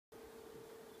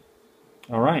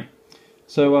Alright,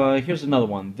 so here's another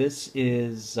one. This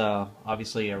is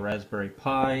obviously a Raspberry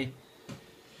Pi.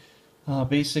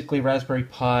 Basically Raspberry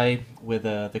Pi with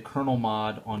the kernel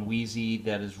mod on Wheezy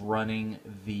that is running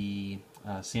the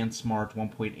Saismart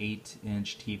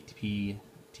 1.8-inch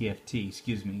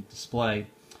TFT display.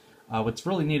 What's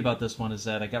really neat about this one is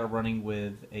that I got it running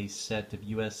with a set of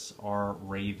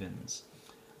RZRavens.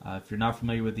 If you're not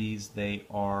familiar with these, they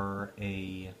are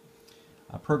a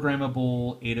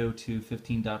programmable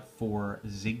 802.15.4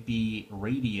 Zigbee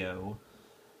radio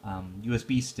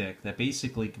USB stick that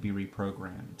basically could be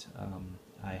reprogrammed.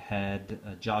 I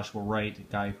had Joshua Wright, a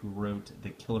guy who wrote the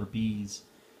Killerbee's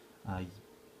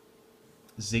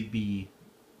Zigbee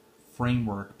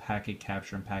framework packet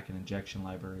capture and packet injection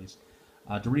libraries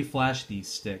to reflash these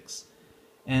sticks,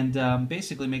 and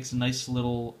basically makes a nice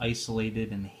little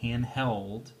isolated and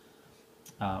handheld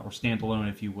or standalone,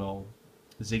 if you will,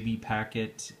 Zigbee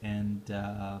packet and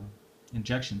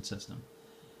injection system.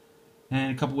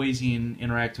 And a couple ways you can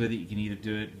interact with it. You can either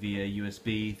do it via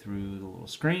USB through the little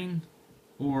screen,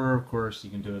 or of course you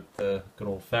can do it the good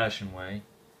old-fashioned way.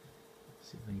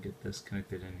 Let's see if I can get this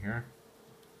connected in here.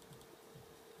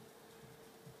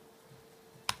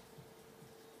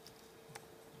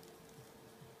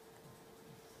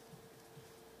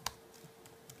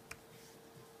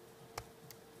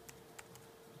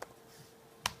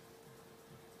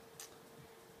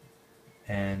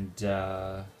 And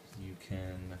you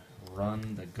can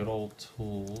run the good old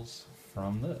tools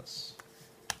from this.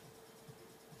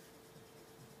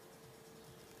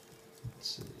 Let's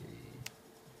see.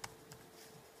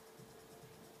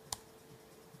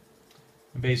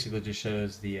 It basically just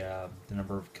shows the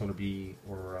number of Killerbee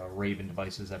or Raven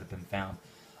devices that have been found.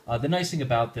 The nice thing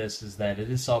about this is that it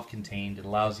is self-contained. It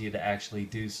allows you to actually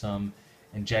do some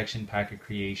injection packet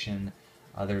creation.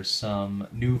 There's some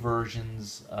new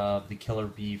versions of the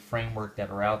Killerbee framework that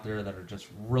are out there that are just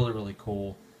really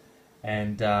cool,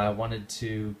 and I wanted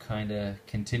to kind of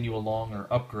continue along or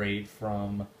upgrade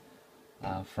from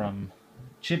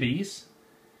Chibis,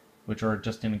 which are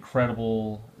just an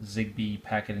incredible Zigbee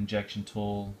packet injection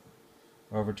tool,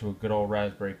 over to a good old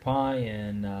Raspberry Pi,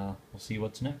 and we'll see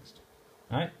what's next.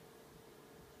 All right.